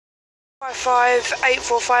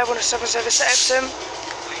55845 on a 7 service at Epsom.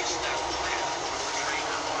 Please stand clear from the train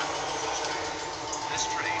at platform 2. This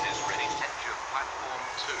train is ready to enter platform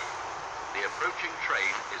 2. The approaching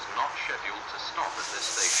train is not scheduled to stop at this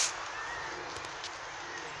station.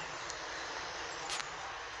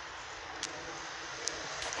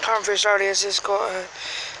 Coming through slowly as it's got a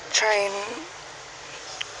train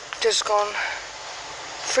just gone.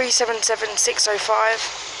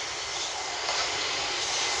 377605.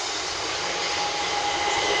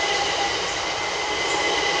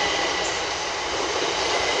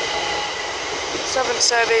 Southern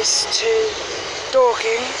service to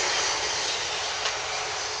Dorking.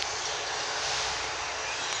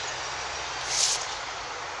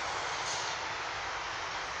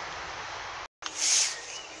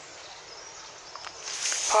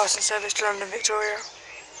 Passing service to London Victoria.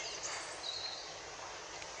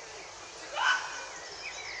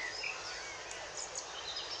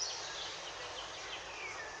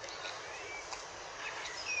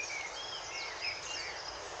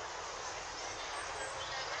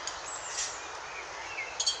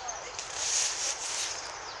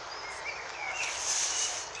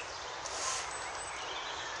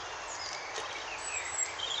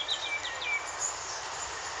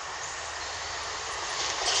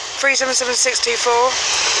 Three 77624.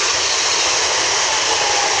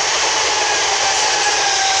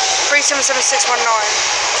 377619.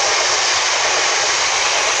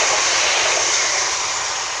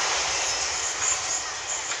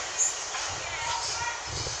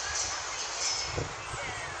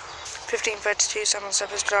 Southern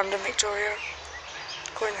service to London Victoria.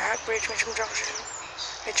 Calling Hackbridge, Mitcham Junction,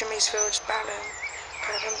 Mitcham Eastfields, Balham,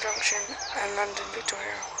 Clapham Junction, and London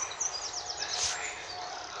Victoria.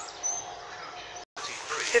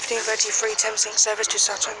 1533 thamslinc service to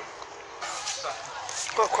Sutton.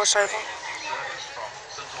 Got a crossover.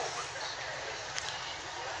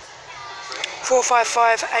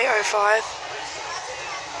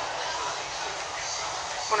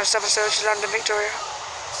 455805 on a 7 service to London Victoria.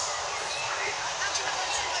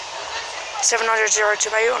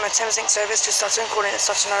 700-028 on a thamslinc service to Sutton, calling it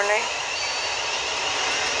Sutton only.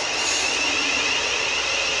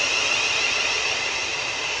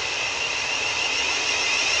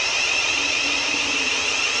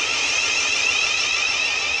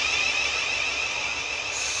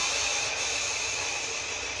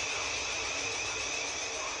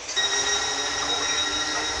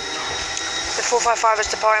 The 455 is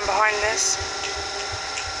departing behind this.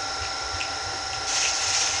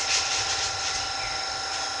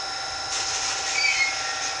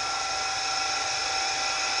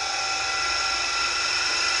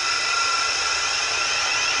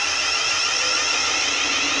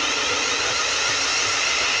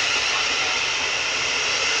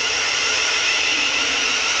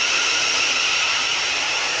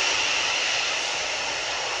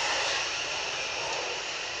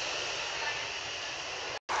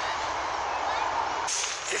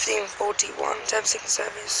 Thamslinc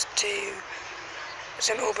service to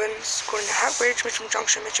St Albans, calling at Hackbridge, Mitcham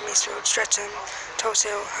Junction, Mitcham Eastfield, Streatham, Tulse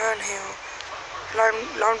Hill, Herne Hill,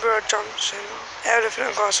 Loughborough Junction, Elephant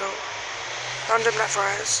and Castle, London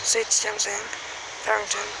Blackfriars, City Thamslinc,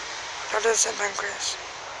 Farrington, London St Pancras,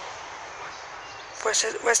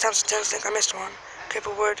 West Hampstead Thamslinc, I missed one,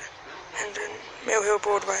 Cripplewood, Hendon, Mill Hill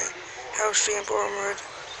Broadway, Hell Street and Boreham Road,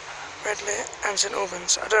 Redlit and St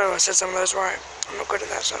Albans. I don't know if I said some of those right. I'm not good at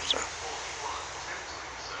that stuff, so.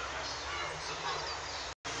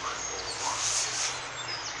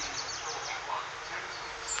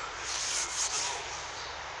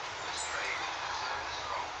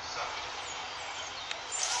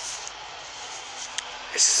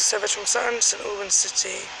 This is a service from Sutton to St Albans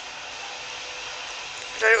City.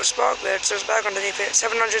 There's a little spark there because there's a bag underneath it.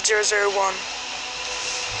 700-001.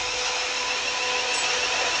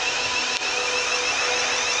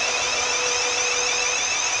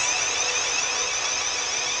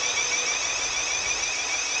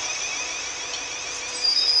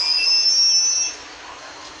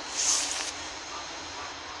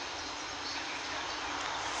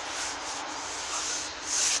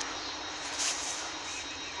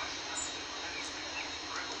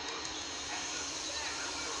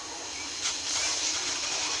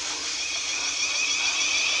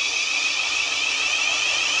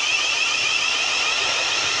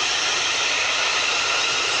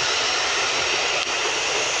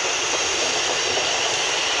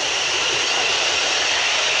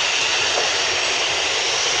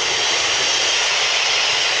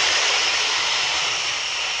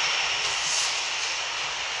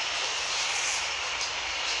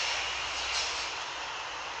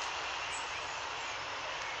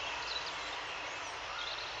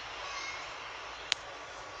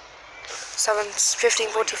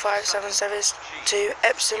 15:45, 7 service to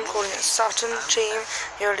Epsom, calling at Sutton, Cheam,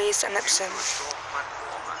 Ewell East and Epsom.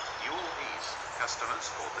 Platform at Ewell East. Customers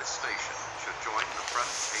for this station should join the front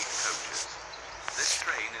 8 coaches. This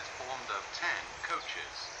train is formed of 10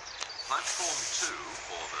 coaches. Platform 2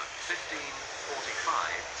 for the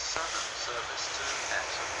 15:45 Southern service to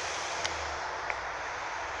Epsom.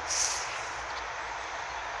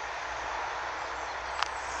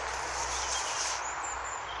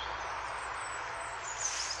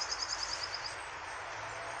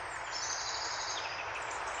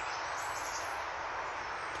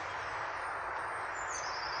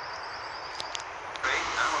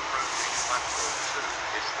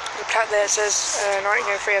 The plaque there says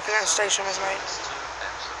 1903, I think that station was made.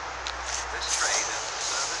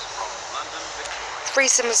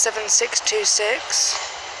 377626.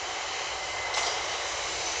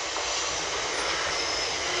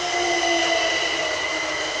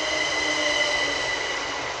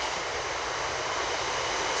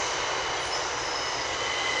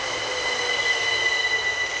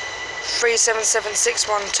 Three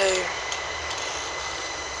 77612.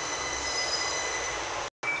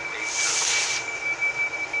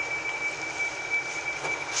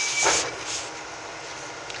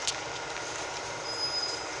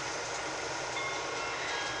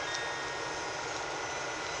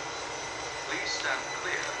 Please stand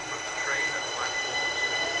clear from the train at platform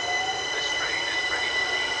 2. This train is ready to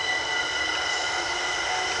leave.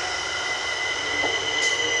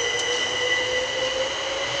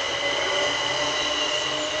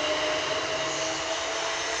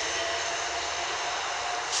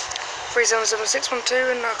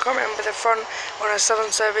 377612, and I can't remember the front on a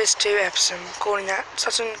southern service to Epsom, calling at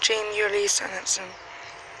Sutton, Cheam, Ewell East and Epsom.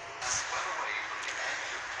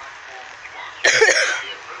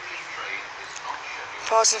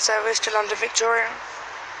 Passing service to London Victoria.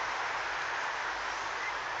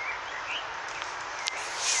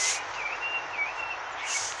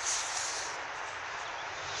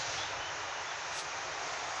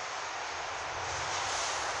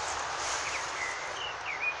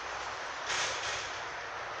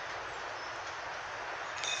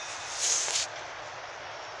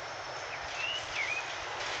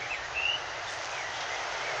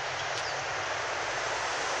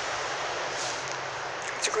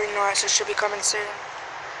 It's a green light, so it should be coming soon.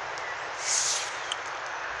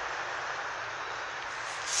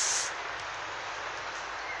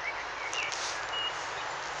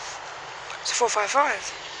 It's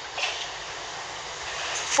 455.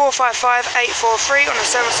 455843 on the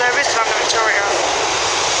 7 service to London Victoria.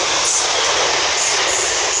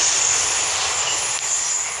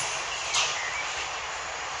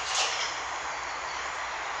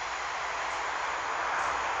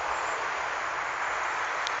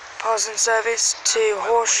 Passing service to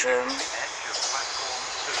Horsham,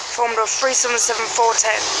 formed of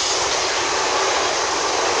 377410.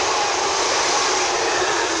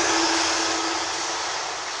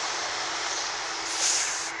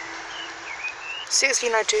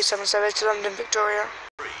 1602 7 service to London Victoria.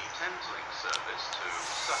 Thamslinc service to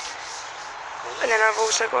Sutton. And then I've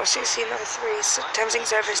also got 1603 Thamslinc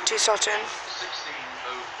service to Sutton.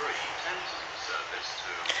 1603 Thamslinc service to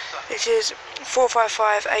Sutton. Which is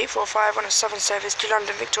 455845 on a southern service to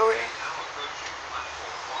London Victoria.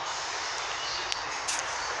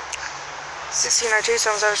 1602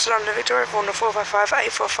 7 service to London Victoria, formed of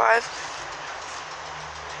 455845.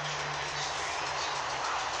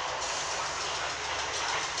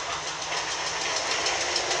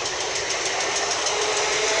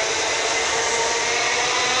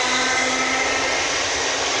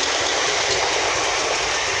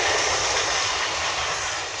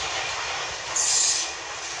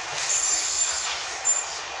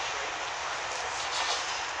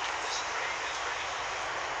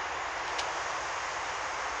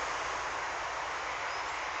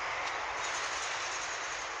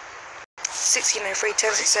 1603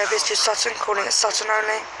 Thamslinc service to Sutton, calling at Sutton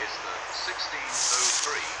only. Is the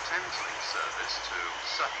 1603 Thamslinc service to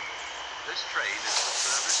Sutton. This train is the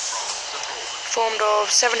service from St Albans. Formed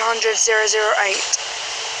of 700 008.